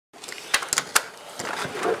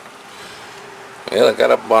Yeah, I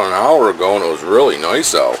got up about an hour ago and it was really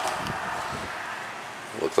nice out.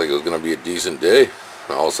 Looked like it was going to be a decent day.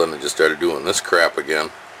 And all of a sudden it just started doing this crap again.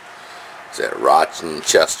 It's that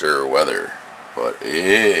Rochester weather. But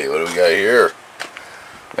hey, what do we got here?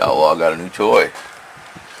 The Outlaw got a new toy.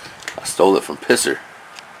 I stole it from Pisser.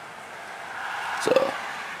 It's a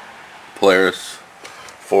Polaris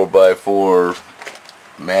 4x4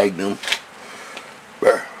 Magnum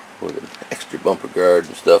with an extra bumper guard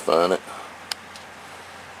and stuff on it.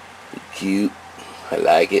 Cute. I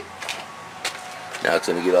like it. Now it's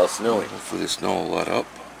gonna get all snowy. Hopefully the snow will let up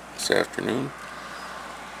this afternoon.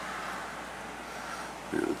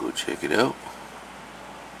 We'll go check it out.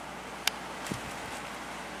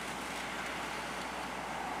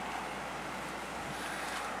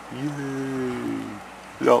 Yay!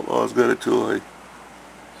 The Outlaw's got a toy.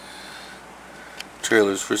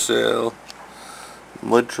 Trailers for sale.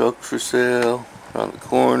 Mud truck for sale. Around the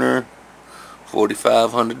corner.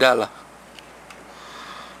 $4,500.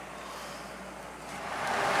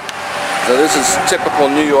 So this is typical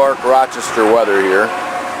New York, Rochester weather here.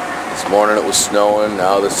 This morning it was snowing,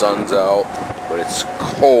 now the sun's out, but it's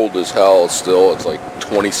cold as hell still. It's like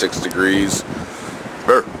 26 degrees.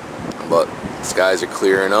 But skies are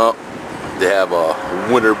clearing up. They have a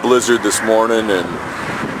winter blizzard this morning and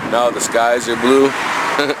now the skies are blue.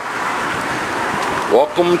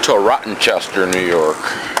 Welcome to Rochester, New York.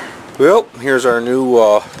 Well, here's our new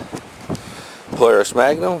Polaris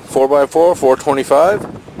Magnum 4x4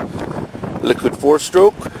 425. Liquid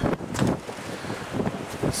 4-stroke.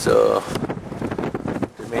 So,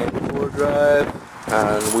 demand 4 drive,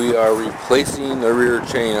 and we are replacing the rear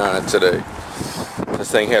chain on it today. This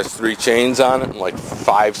thing has 3 chains on it, and like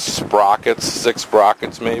 5 sprockets, 6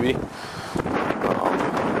 sprockets maybe.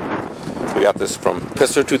 We got this from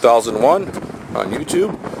Pisser 2001 on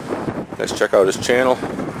YouTube. Let's check out his channel.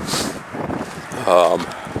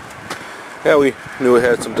 Yeah, we knew it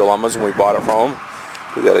had some dilemmas when we bought it from him.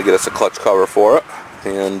 We got to get us a clutch cover for it,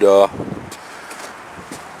 and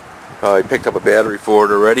I picked up a battery for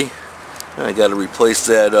it already. And I got to replace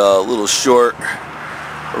that little short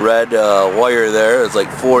red wire there. It's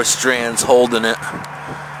like 4 strands holding it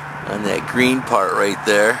on that green part right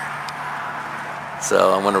there.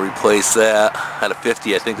 So I'm going to replace that. Out of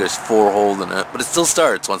 50, I think there's 4 holding it, but it still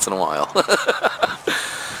starts once in a while.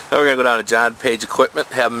 Now we're going to go down to John Page Equipment,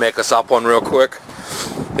 have him make us up one real quick.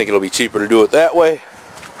 I think it'll be cheaper to do it that way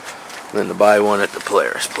than to buy one at the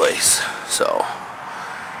Polaris place. So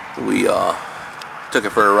we took it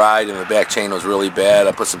for a ride, and the back chain was really bad.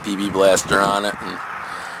 I put some PB Blaster on it,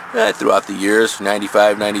 and throughout the years,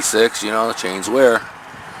 95, 96, you know, the chains wear.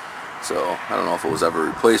 So I don't know if it was ever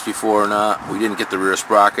replaced before or not. We didn't get the rear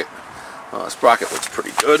sprocket. Sprocket looks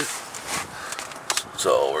pretty good.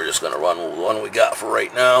 So we're just going to run with the one we got for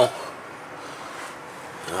right now.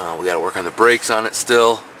 We got to work on the brakes on it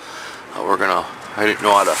still. I didn't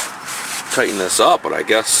know how to tighten this up, but I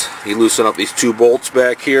guess you loosen up these 2 bolts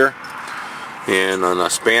back here, and on a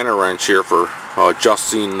spanner wrench here for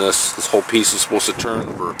adjusting this whole piece is supposed to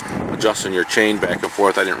turn for adjusting your chain back and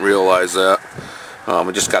forth. I didn't realize that. I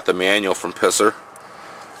just got the manual from Pisser,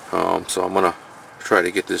 so I'm gonna try to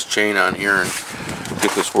get this chain on here and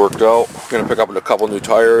get this worked out. I'm gonna pick up a couple new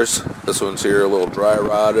tires. This one's here a little dry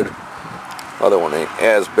rotted. Other one ain't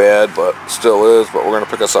as bad, but still is. But we're gonna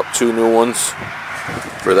pick us up 2 new ones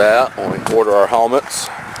for that when we order our helmets.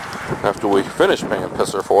 After we finish paying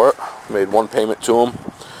Pisser for it, made 1 payment to them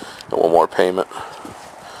and 1 more payment.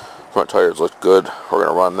 Front tires look good. We're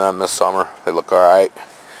gonna run them this summer. They look all right.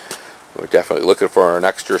 We're definitely looking for an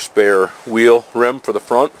extra spare wheel rim for the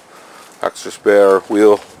front, extra spare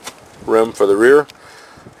wheel rim for the rear.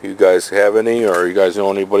 You guys have any, or you guys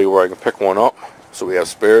know anybody where I can pick one up so we have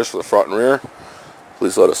spares for the front and rear?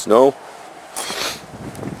 Please let us know.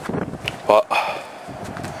 But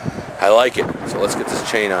I like it, so let's get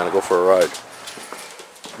this chain on and go for a ride.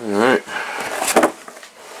 Alright.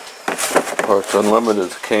 Parts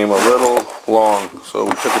Unlimited came a little long, so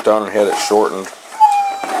we took it down and had it shortened.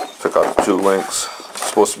 Took out the 2 links. It's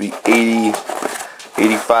supposed to be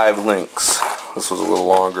 85 links. This was a little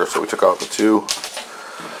longer, so we took out the 2.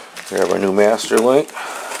 We have our new master link.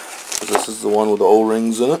 This is the one with the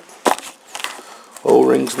O-rings in it.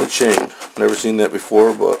 O-rings in the chain. Never seen that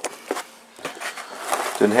before, but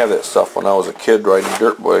didn't have that stuff when I was a kid riding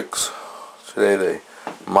dirt bikes. Today they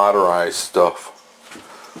motorized stuff.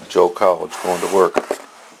 Joe College going to work.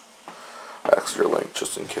 Extra link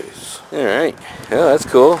just in case. Alright, yeah, that's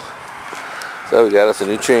cool. So we got us a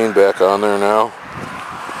new chain back on there now.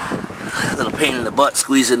 A little pain in the butt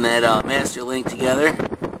squeezing that master link together,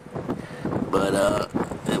 but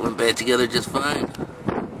it went back together just fine.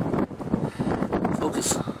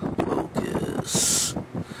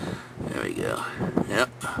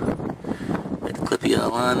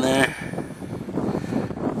 go on there.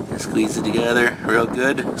 And squeeze it together real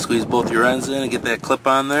good. Squeeze both your ends in and get that clip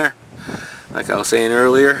on there. Like I was saying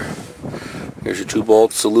earlier, here's your 2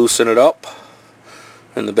 bolts to loosen it up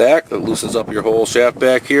in the back. That loosens up your whole shaft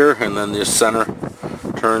back here, and then this center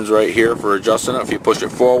turns right here for adjusting it. If you push it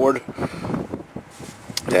forward,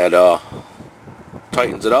 that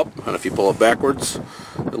tightens it up, and if you pull it backwards,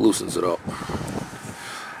 it loosens it up.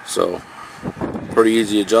 So pretty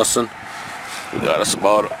easy adjusting. We got us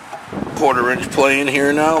about a 1/4 inch play in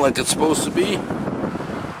here now, like it's supposed to be,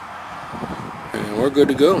 and we're good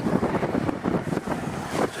to go.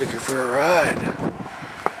 Take it for a ride.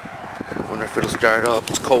 Wonder if it'll start up.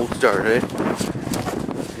 It's cold start, eh?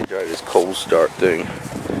 Let's try this cold start thing.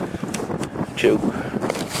 Choke.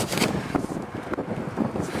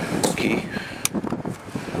 Key.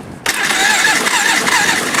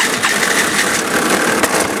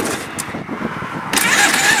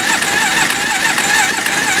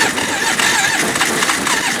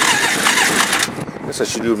 Guess I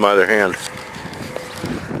should do it with my other hand. Just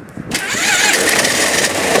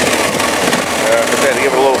had to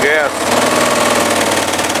give it a little gas.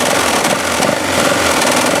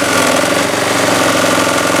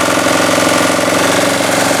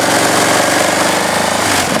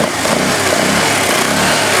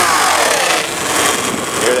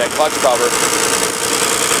 Hear that clutch cover.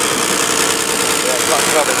 That clutch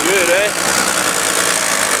cover's good, eh?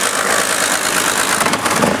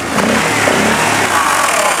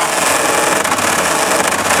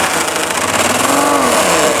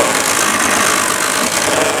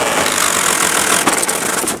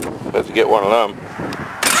 Have to get one of them.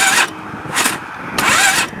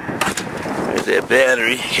 There's that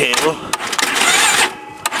battery cable.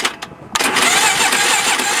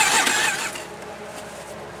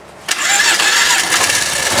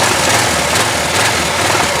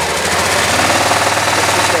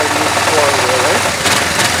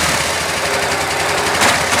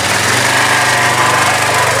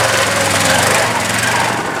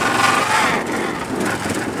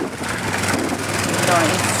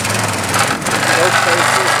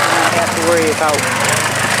 Worry about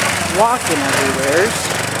walking everywhere.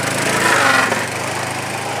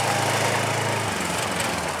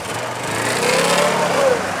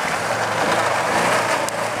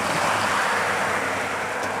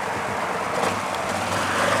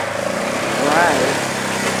 Right.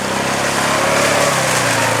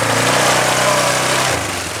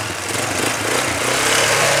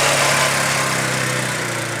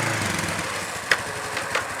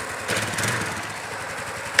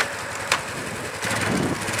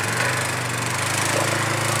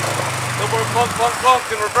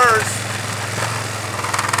 Clunk in reverse.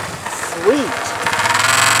 Sweet.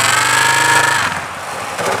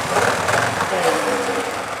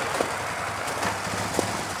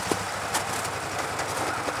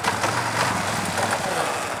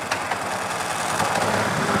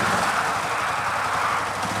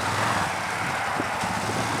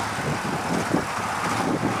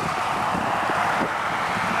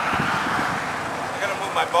 I gotta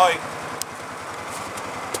move my bike.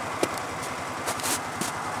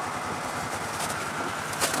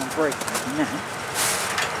 Break my neck.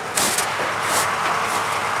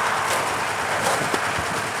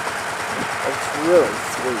 It's really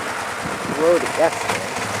sweet. Rode it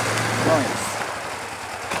yesterday.